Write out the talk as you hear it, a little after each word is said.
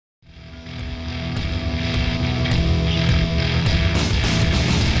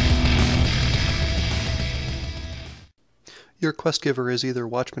Your quest giver is either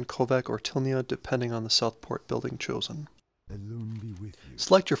Watchman Kovak or Tilnia, depending on the Southport building chosen. Alone be with you.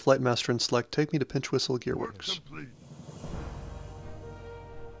 Select your flight master and select Take Me to Pinchwhistle Gearworks.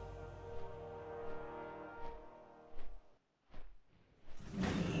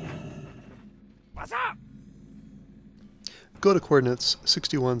 What's up? Go to coordinates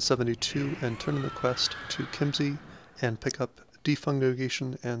 6172 and turn in the quest to Kimzee and pick up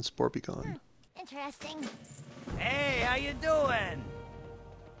Defungination and Spore-be-Gone. Interesting. Hey, how you doing?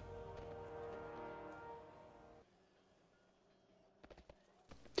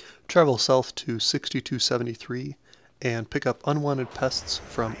 Travel south to 6273 and pick up Unwanted Pests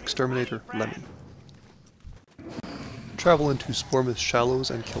from Exterminator Lemmy. Travel into Sporemist Shallows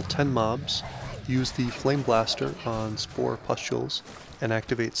and kill 10 mobs. Use the Flame Blaster on Spore Pustules and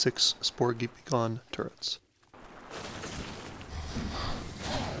activate 6 Spore-be-Gone turrets.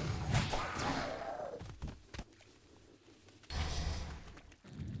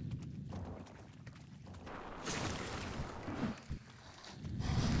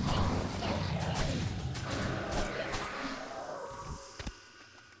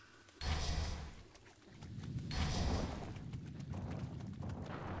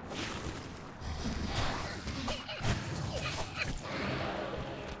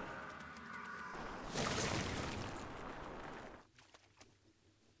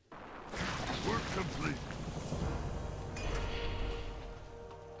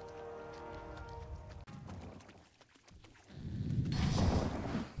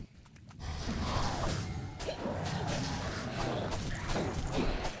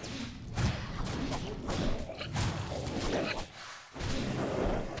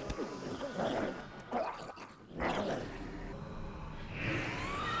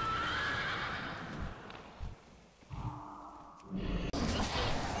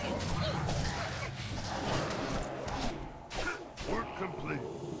 Complete.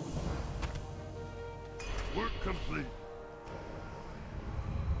 Work complete.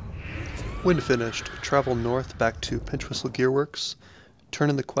 When finished, travel north back to Pinchwhistle Gearworks, turn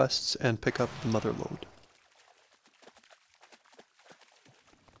in the quests, and pick up the mother load.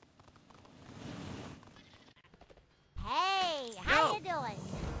 Hey, how you doing?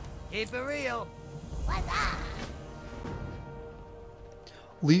 Keep it real. What's up?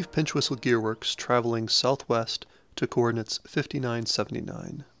 Leave Pinchwhistle Gearworks traveling southwest to coordinates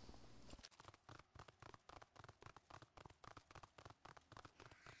 5979.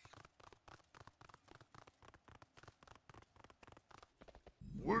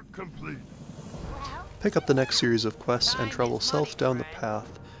 Work complete. Well, Pick up the next series of quests and travel south down the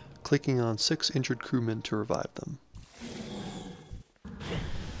path, clicking on 6 injured crewmen to revive them.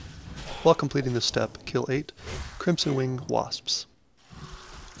 While completing this step, kill 8 Crimson Wing Wasps.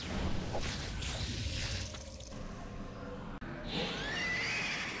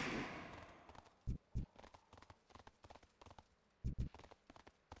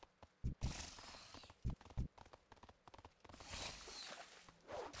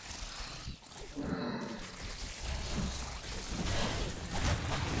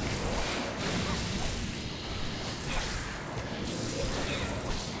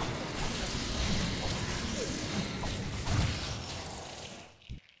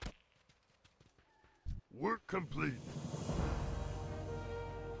 Work complete.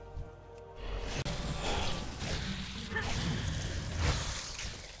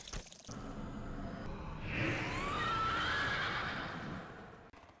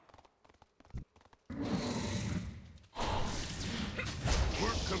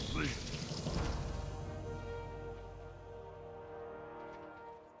 Work complete.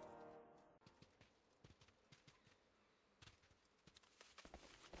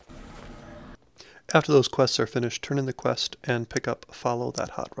 After those quests are finished, turn in the quest and pick up Follow That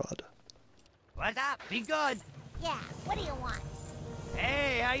Hot Rod. What's up? Be good. yeah, what do you want?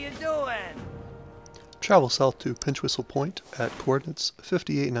 Hey, how you doing? Travel south to Pinchwhistle Point at coordinates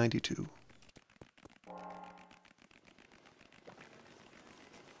 5892.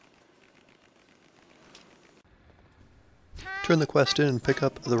 Turn the quest in and pick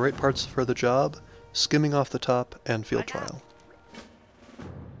up the right parts for the job, skimming off the top, and field trial.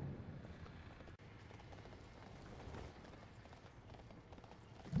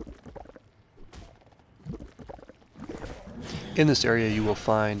 In this area you will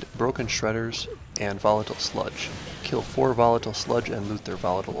find broken shredders and volatile sludge. Kill 4 volatile sludge and loot their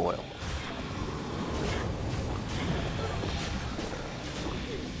volatile oil.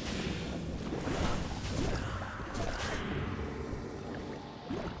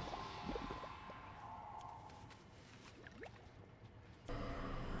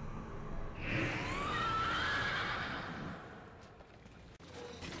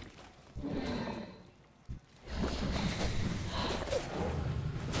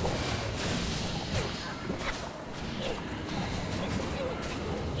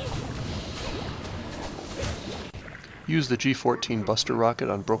 Use the G14 Buster Rocket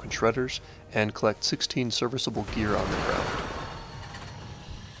on broken shredders and collect 16 serviceable gear on the ground.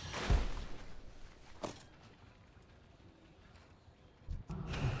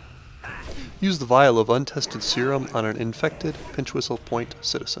 Use the vial of untested serum on an infected Pinchwhistle Point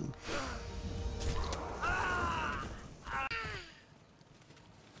citizen.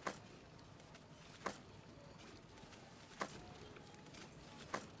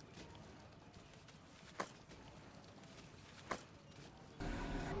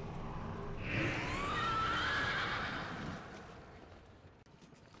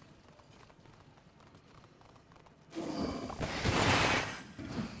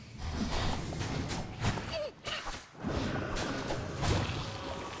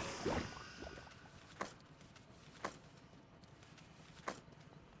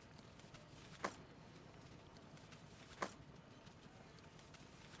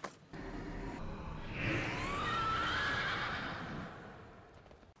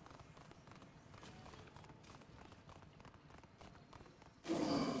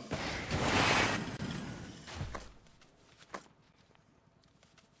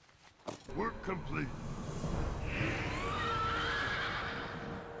 Work complete.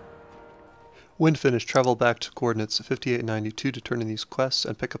 When finished, travel back to coordinates 5892 to turn in these quests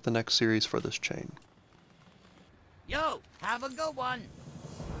and pick up the next series for this chain. Yo, have a good one.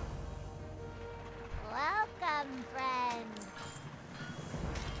 Welcome, friend.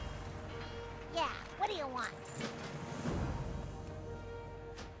 Yeah, what do you want?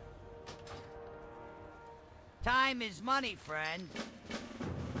 Time is money, friend.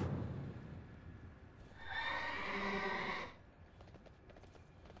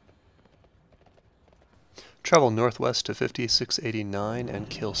 Travel northwest to 5689 and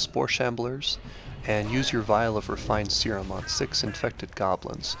kill Spore Shamblers, and use your vial of refined serum on 6 infected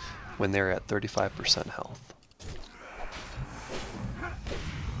goblins when they're at 35% health.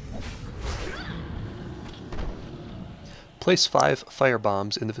 Place 5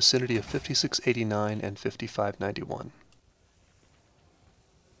 firebombs in the vicinity of 5689 and 5591.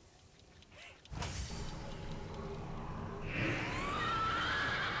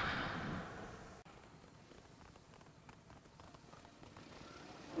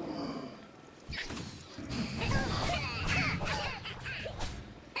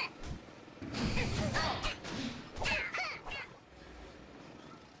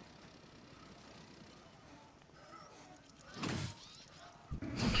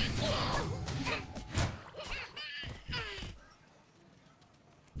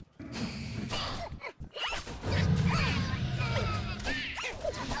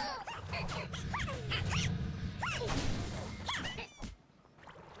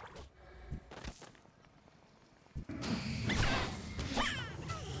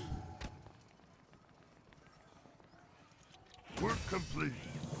 Work complete.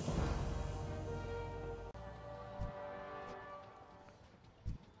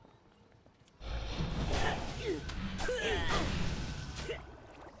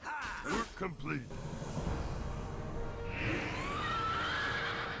 Work complete.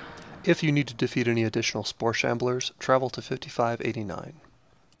 If you need to defeat any additional Spore Shamblers, travel to 5589.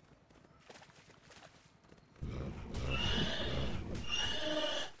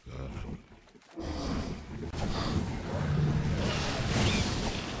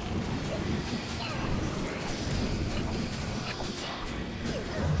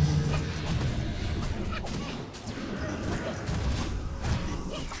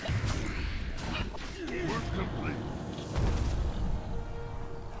 Work complete.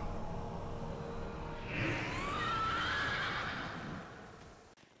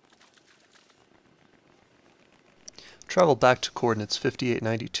 Travel back to coordinates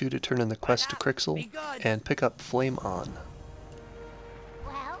 5892 to turn in the quest to Crixel Be-Gone. and pick up Flame On.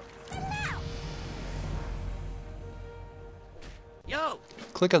 Well, spit it out. Yo,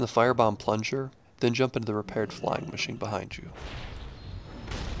 Click on the Firebomb Plunger, then jump into the repaired flying machine behind you.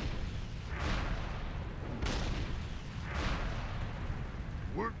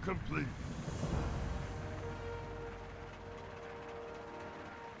 Work complete.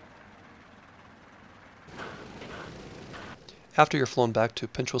 After you're flown back to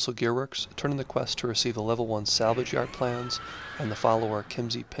Pinchwhistle Gearworks, turn in the quest to receive the level 1 salvage yard plans and the follower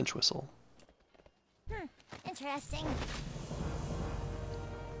Kimzee Pinchwhistle. Interesting.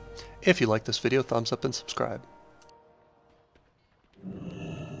 If you like this video, thumbs up and subscribe.